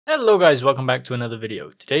Hello guys, welcome back to another video.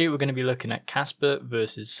 Today we're going to be looking at Kaspa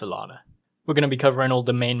versus Solana. We're going to be covering all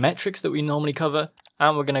the main metrics that we normally cover,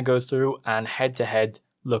 and we're going to go through and head-to-head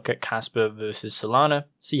look at Kaspa versus Solana,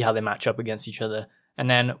 see how they match up against each other, and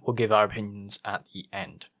then we'll give our opinions at the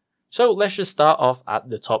end. So let's just start off at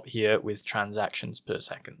the top here with transactions per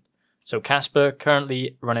second. So Kaspa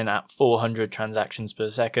currently running at 400 transactions per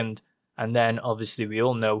second, and then obviously we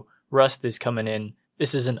all know Rust is coming in.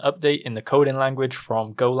 This is an update in the coding language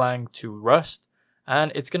from Golang to Rust,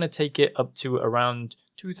 and it's going to take it up to around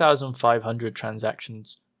 2,500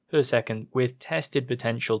 transactions per second with tested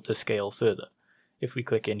potential to scale further. If we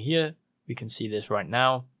click in here, we can see this right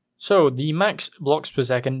now. So the max blocks per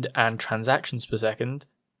second and transactions per second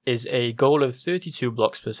is a goal of 32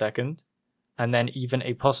 blocks per second, and then even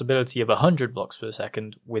a possibility of 100 blocks per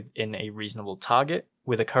second within a reasonable target.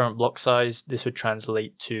 With a current block size, this would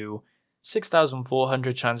translate to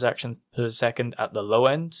 6,400 transactions per second at the low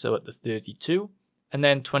end, so at the 32, and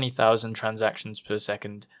then 20,000 transactions per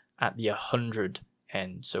second at the 100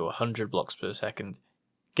 end, so 100 blocks per second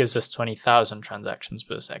gives us 20,000 transactions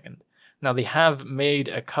per second. Now they have made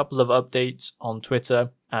a couple of updates on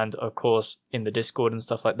Twitter and of course in the Discord and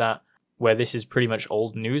stuff like that, where this is pretty much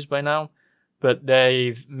old news by now, but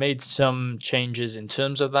they've made some changes in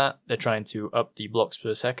terms of that. They're trying to up the blocks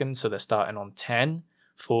per second, so they're starting on 10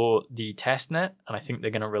 for the testnet, and I think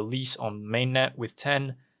they're going to release on mainnet with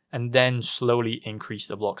 10 and then slowly increase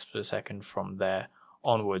the blocks per second from there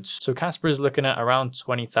onwards. So Kaspa is looking at around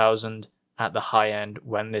 20,000 at the high end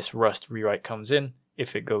when this Rust rewrite comes in,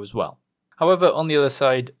 if it goes well. However, on the other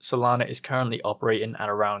side, Solana is currently operating at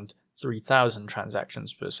around 3,000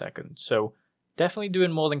 transactions per second, so definitely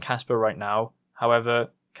doing more than Kaspa right now.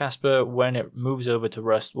 However, Kaspa, when it moves over to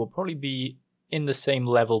Rust, will probably be in the same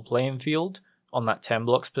level playing field on that 10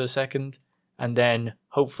 blocks per second, and then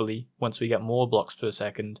hopefully once we get more blocks per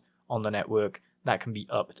second on the network, that can be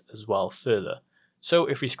upped as well further. So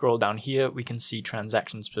if we scroll down here, we can see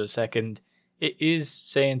transactions per second. It is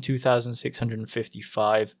saying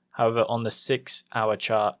 2,655. However, on the 6-hour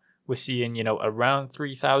chart, we're seeing, around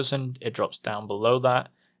 3,000. It drops down below that,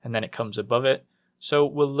 and then it comes above it. So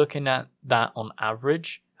we're looking at that on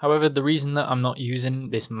average. However, the reason that I'm not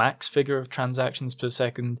using this max figure of transactions per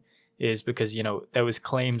second is because, there was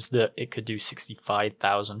claims that it could do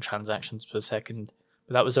 65,000 transactions per second,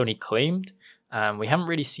 but that was only claimed, and we haven't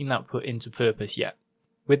really seen that put into purpose yet.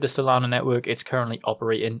 With the Solana network, it's currently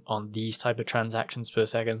operating on these type of transactions per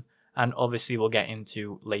second, and obviously we'll get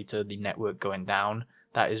into later the network going down.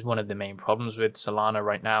 That is one of the main problems with Solana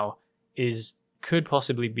right now, could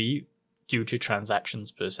possibly be due to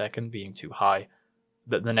transactions per second being too high,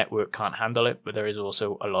 that the network can't handle it, but there is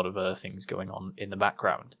also a lot of other things going on in the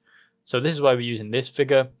background. So this is why we're using this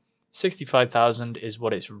figure. 65,000 is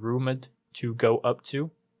what it's rumored to go up to,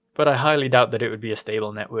 but I highly doubt that it would be a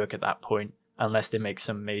stable network at that point unless they make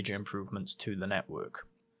some major improvements to the network.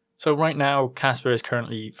 So right now, Kaspa is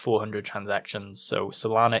currently 400 transactions, so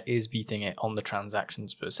Solana is beating it on the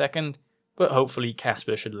transactions per second, but hopefully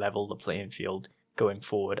Kaspa should level the playing field going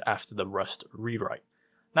forward after the Rust rewrite.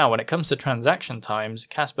 Now, when it comes to transaction times,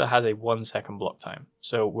 Kaspa has a 1-second block time.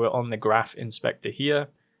 So we're on the graph inspector here.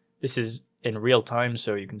 This is in real time,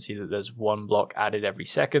 so you can see that there's 1 block added every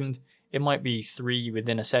second. It might be 3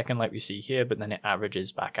 within a second like we see here, but then it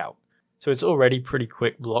averages back out. So it's already pretty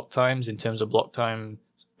quick block times in terms of block time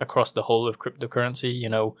across the whole of cryptocurrency.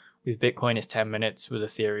 With Bitcoin it's 10 minutes, with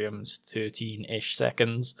Ethereum's 13-ish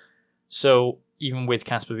seconds. So even with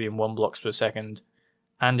Kaspa being 1 blocks per second,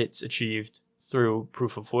 and it's achieved through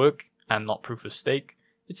proof of work and not proof of stake,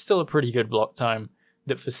 it's still a pretty good block time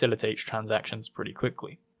that facilitates transactions pretty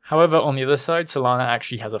quickly. However, on the other side, Solana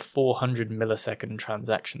actually has a 400 millisecond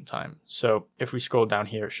transaction time. So if we scroll down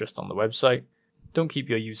here, it's just on the website. Don't keep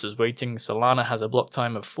your users waiting. Solana has a block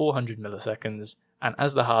time of 400 milliseconds, and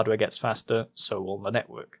as the hardware gets faster, so will the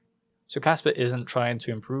network. So Kaspa isn't trying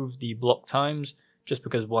to improve the block times just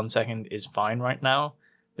because 1 second is fine right now.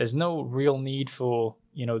 There's no real need for,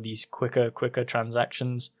 these quicker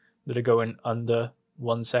transactions that are going under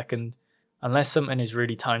 1 second. Unless something is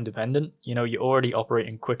really time dependent, you're already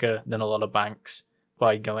operating quicker than a lot of banks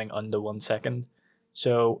by going under 1 second.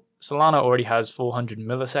 So Solana already has 400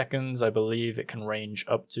 milliseconds. I believe it can range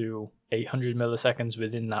up to 800 milliseconds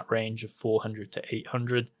within that range of 400 to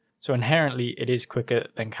 800. So inherently it is quicker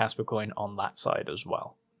than Kaspa Coin on that side as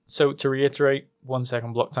well. So to reiterate, 1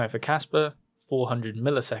 second block time for Kaspa, 400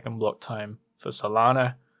 millisecond block time for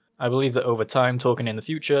Solana. I believe that over time, talking in the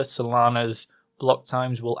future, Solana's block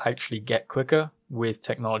times will actually get quicker with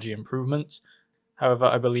technology improvements. However,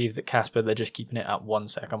 I believe that Kaspa, they're just keeping it at 1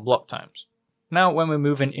 second block times. Now when we're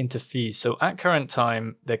moving into fees, so at current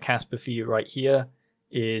time, the Kaspa fee right here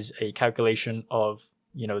is a calculation of,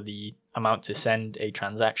 the amount to send a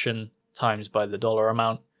transaction times by the dollar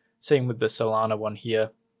amount. Same with the Solana one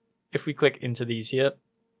here. If we click into these here,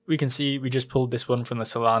 we can see we just pulled this one from the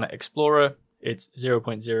Solana Explorer. It's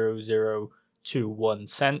 0.0021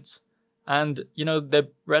 cents. And, they're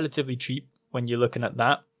relatively cheap when you're looking at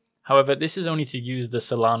that. However, this is only to use the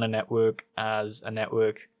Solana network as a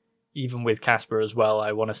network. Even with Kaspa as well,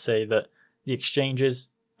 I want to say that the exchanges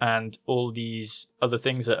and all these other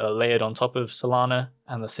things that are layered on top of Solana,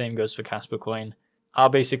 and the same goes for Kaspa Coin, are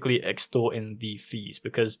basically extorting the fees,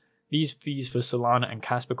 because these fees for Solana and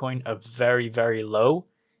Kaspa Coin are very, very low.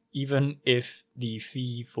 Even if the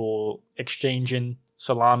fee for exchanging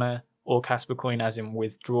Solana or Kaspa Coin, as in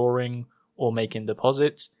withdrawing or making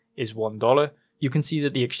deposits, is $1, you can see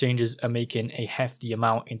that the exchanges are making a hefty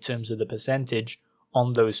amount in terms of the percentage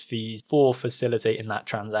on those fees for facilitating that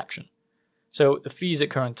transaction. So the fees at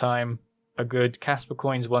current time are good. Kaspa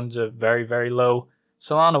Coin's ones are very, very low.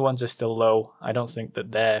 Solana ones are still low. I don't think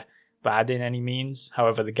that they're bad in any means.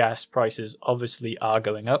 However, the gas prices obviously are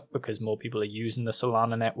going up because more people are using the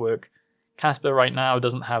Solana network. Kaspa right now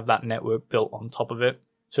doesn't have that network built on top of it.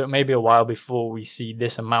 So it may be a while before we see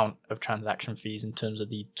this amount of transaction fees in terms of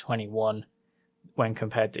the 21 when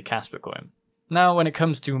compared to Kaspa Coin. Now, when it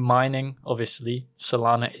comes to mining, obviously,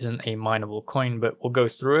 Solana isn't a mineable coin, but we'll go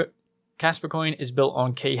through it. Kaspa Coin is built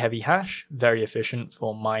on K-heavy hash, very efficient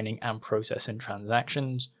for mining and processing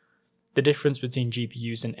transactions. The difference between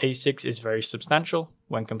GPUs and ASICs is very substantial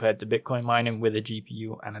when compared to Bitcoin mining with a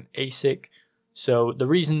GPU and an ASIC. So the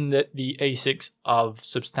reason that the ASICs are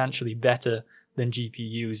substantially better than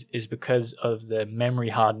GPUs is because of the memory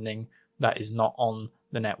hardening that is not on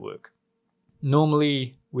the network.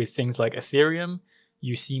 Normally, with things like Ethereum,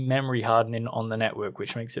 you see memory hardening on the network,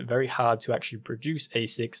 which makes it very hard to actually produce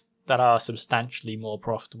ASICs that are substantially more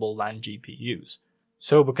profitable than GPUs.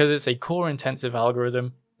 So because it's a core-intensive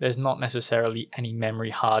algorithm, there's not necessarily any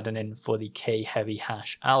memory hardening for the K-heavy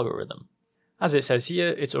hash algorithm. As it says here,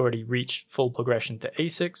 it's already reached full progression to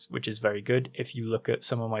ASICs, which is very good. If you look at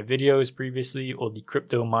some of my videos previously or the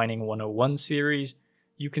Crypto Mining 101 series,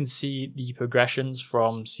 you can see the progressions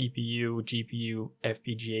from CPU, GPU,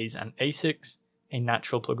 FPGAs, and ASICs, a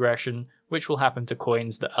natural progression which will happen to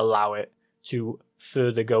coins that allow it to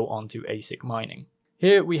further go on to ASIC mining.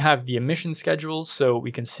 Here we have the emission schedule, so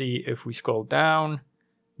we can see if we scroll down,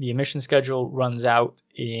 the emission schedule runs out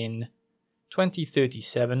in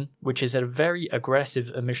 2037, which is a very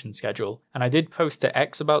aggressive emission schedule. And I did post to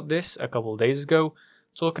X about this a couple of days ago,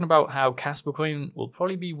 talking about how Kaspa Coin will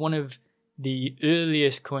probably be one of the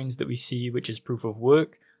earliest coins that we see, which is proof of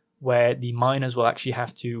work, where the miners will actually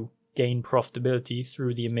have to gain profitability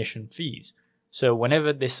through the emission fees. So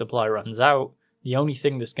whenever this supply runs out, the only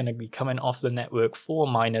thing that's going to be coming off the network for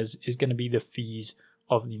miners is going to be the fees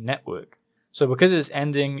of the network. So because it's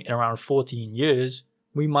ending in around 14 years,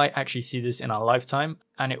 we might actually see this in our lifetime,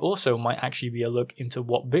 and it also might actually be a look into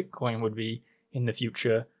what Bitcoin would be in the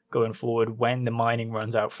future going forward when the mining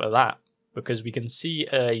runs out for that. Because we can see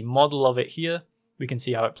a model of it here, we can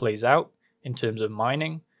see how it plays out in terms of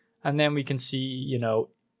mining, and then we can see,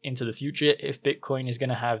 into the future if Bitcoin is going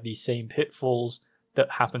to have the same pitfalls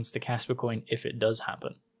that happens to Kaspa Coin if it does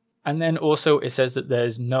happen. And then also it says that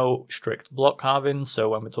there's no strict block halving, so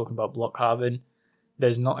when we're talking about block halving,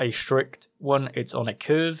 there's not a strict one, it's on a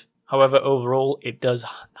curve. However, overall, it does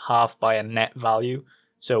halve by a net value.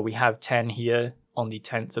 So we have 10 here on the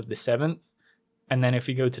 10th of the 7th. And then if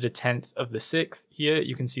we go to the 10th of the 6th here,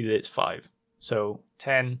 you can see that it's 5. So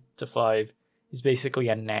 10 to 5 is basically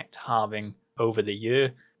a net halving over the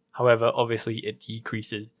year. However, obviously it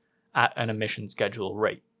decreases at an emission schedule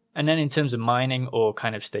rate. And then in terms of mining or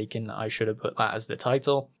kind of staking, I should have put that as the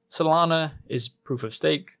title. Solana is proof of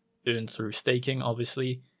stake, earned through staking,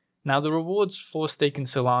 obviously. Now the rewards for staking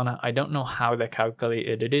Solana, I don't know how they're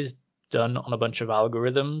calculated. It is done on a bunch of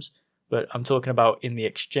algorithms, but I'm talking about in the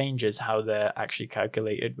exchanges how they're actually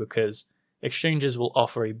calculated, because exchanges will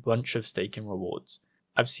offer a bunch of staking rewards.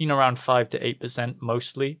 I've seen around 5 to 8%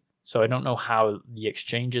 mostly, so I don't know how the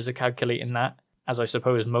exchanges are calculating that, as I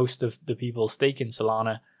suppose most of the people staking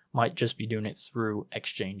Solana might just be doing it through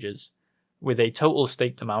exchanges, with a total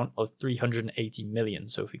staked amount of 380 million.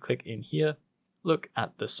 So if we click in here, look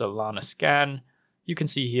at the Solana scan, you can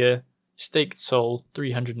see here, staked SOL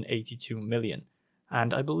 382 million.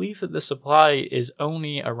 And I believe that the supply is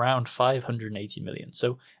only around 580 million.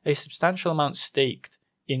 So a substantial amount staked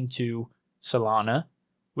into Solana,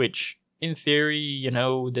 which in theory,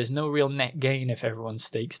 there's no real net gain if everyone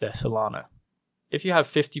stakes their Solana. If you have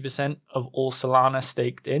 50% of all Solana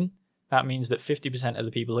staked in, that means that 50% of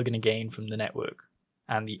the people are going to gain from the network,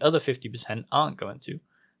 and the other 50% aren't going to.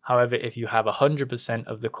 However, if you have 100%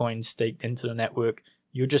 of the coins staked into the network,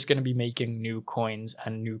 you're just going to be making new coins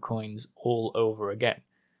and new coins all over again.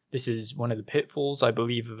 This is one of the pitfalls, I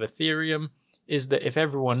believe, of Ethereum, is that if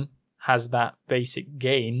everyone has that basic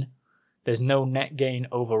gain, there's no net gain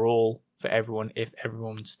overall for everyone if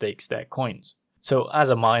everyone stakes their coins. So as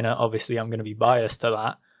a miner, obviously I'm going to be biased to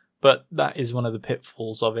that, but that is one of the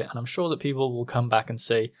pitfalls of it, and I'm sure that people will come back and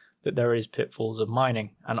say that there is pitfalls of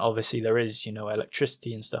mining, and obviously there is,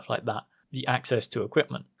 electricity and stuff like that, the access to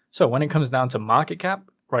equipment. So when it comes down to market cap,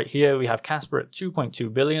 right here we have Kaspa at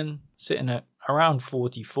 2.2 billion, sitting at around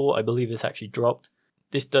 44. I believe this actually dropped.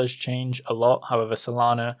 This does change a lot. However,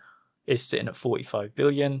 Solana is sitting at 45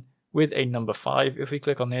 billion with a number 5. If we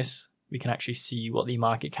click on this, we can actually see what the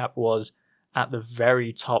market cap was at the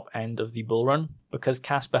very top end of the bull run. Because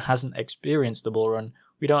Kaspa hasn't experienced the bull run,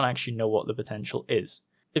 we don't actually know what the potential is.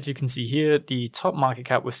 If you can see here, the top market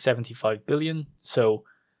cap was 75 billion, so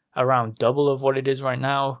around double of what it is right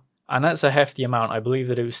now. And that's a hefty amount. I believe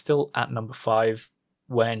that it was still at number 5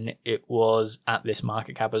 when it was at this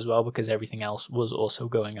market cap as well, because everything else was also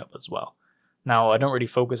going up as well. Now, I don't really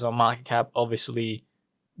focus on market cap. Obviously,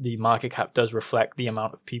 the market cap does reflect the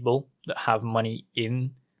amount of people that have money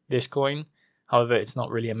in this coin. However, it's not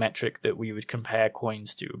really a metric that we would compare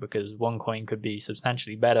coins to, because one coin could be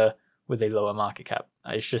substantially better with a lower market cap.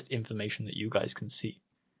 It's just information that you guys can see.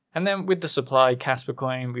 And then with the supply, Kaspa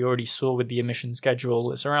coin, we already saw with the emission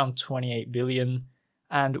schedule, it's around 28 billion.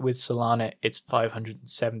 And with Solana, it's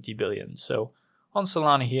 570 billion. So on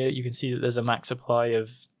Solana here, you can see that there's a max supply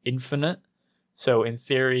of infinite. So in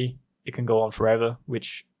theory, it can go on forever,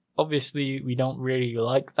 which obviously we don't really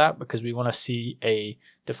like that, because we want to see a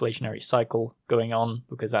deflationary cycle going on,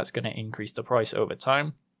 because that's going to increase the price over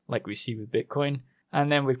time, like we see with Bitcoin.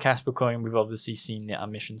 And then with Kaspa coin, we've obviously seen the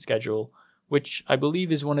emission schedule, which I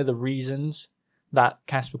believe is one of the reasons that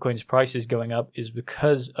Kaspa coin's price is going up, is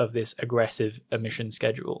because of this aggressive emission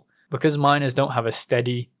schedule. Because miners don't have a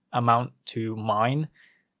steady amount to mine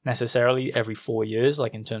necessarily every 4 years,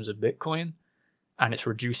 like in terms of Bitcoin, and it's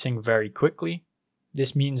reducing very quickly,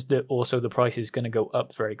 this means that also the price is going to go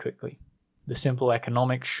up very quickly. The simple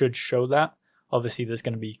economics should show that. Obviously, there's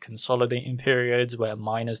going to be consolidating periods where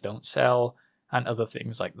miners don't sell and other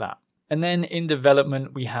things like that. And then in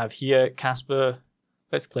development, we have here Kaspa.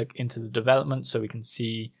 Let's click into the development so we can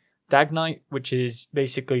see Dagnite, which is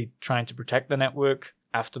basically trying to protect the network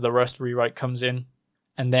after the Rust rewrite comes in.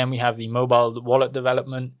 And then we have the mobile wallet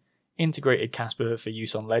development, integrated Kaspa for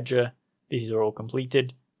use on Ledger. These are all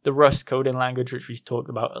completed. The Rust coding language, which we talked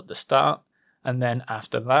about at the start. And then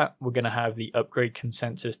after that, we're going to have the upgrade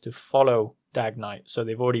consensus to follow Dagnite. So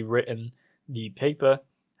they've already written the paper.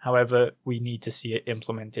 However, we need to see it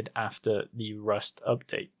implemented after the Rust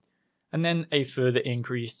update. And then a further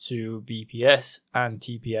increase to BPS and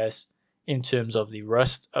TPS in terms of the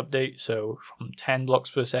Rust update. So from 10 blocks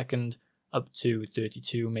per second up to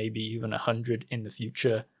 32, maybe even 100 in the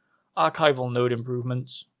future. Archival node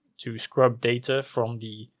improvements to scrub data from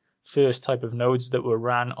the first type of nodes that were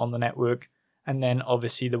ran on the network. And then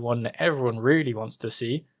obviously the one that everyone really wants to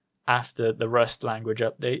see after the Rust language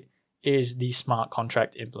update is the smart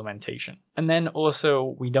contract implementation. And then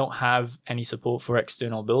also we don't have any support for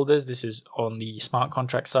external builders. This is on the smart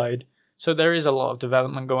contract side. So there is a lot of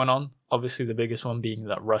development going on. Obviously the biggest one being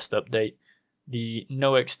that Rust update. The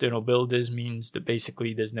no external builders means that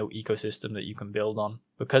basically there's no ecosystem that you can build on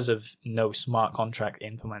because of no smart contract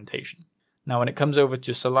implementation. Now when it comes over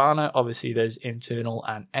to Solana, obviously there's internal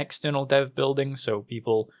and external dev building. So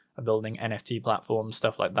people are building NFT platforms,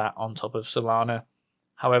 stuff like that on top of Solana.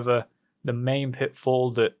 However, the main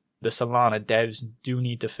pitfall that the Solana devs do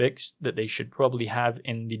need to fix, that they should probably have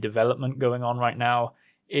in the development going on right now,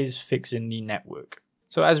 is fixing the network.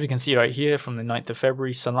 So as we can see right here from the 9th of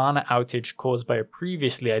February, Solana outage caused by a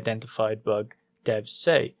previously identified bug, devs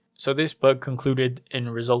say. So this bug concluded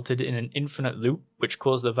and resulted in an infinite loop, which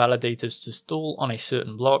caused the validators to stall on a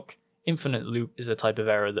certain block. Infinite loop is a type of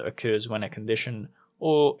error that occurs when a condition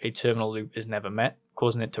or a terminal loop is never met,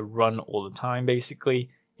 causing it to run all the time basically.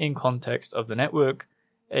 In context of the network,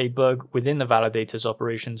 a bug within the validator's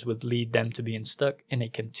operations would lead them to being stuck in a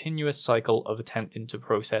continuous cycle of attempting to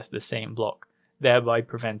process the same block, thereby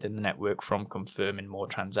preventing the network from confirming more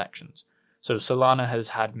transactions. So Solana has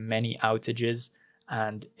had many outages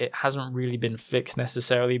and it hasn't really been fixed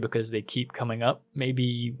necessarily because they keep coming up.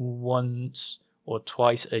 Maybe once or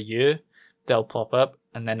twice a year they'll pop up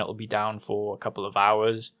and then it'll be down for a couple of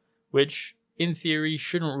hours, which in theory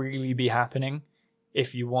shouldn't really be happening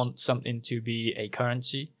if you want something to be a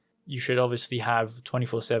currency. you should obviously have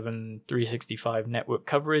 24/7, 365 network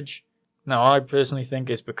coverage. Now, I personally think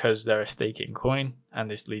it's because they're a staking coin, and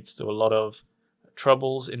this leads to a lot of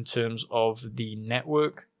troubles in terms of the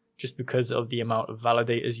network, just because of the amount of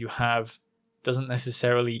validators you have doesn't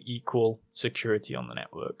necessarily equal security on the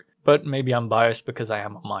network. But maybe I'm biased because I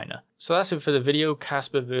am a miner. So that's it for the video,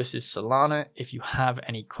 Kaspa versus Solana. If you have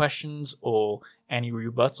any questions or any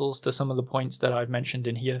rebuttals to some of the points that I've mentioned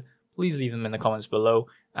in here, please leave them in the comments below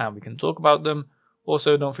and we can talk about them.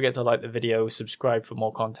 Also, don't forget to like the video, subscribe for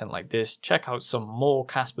more content like this, check out some more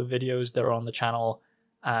Kaspa videos that are on the channel,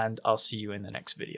 and I'll see you in the next video.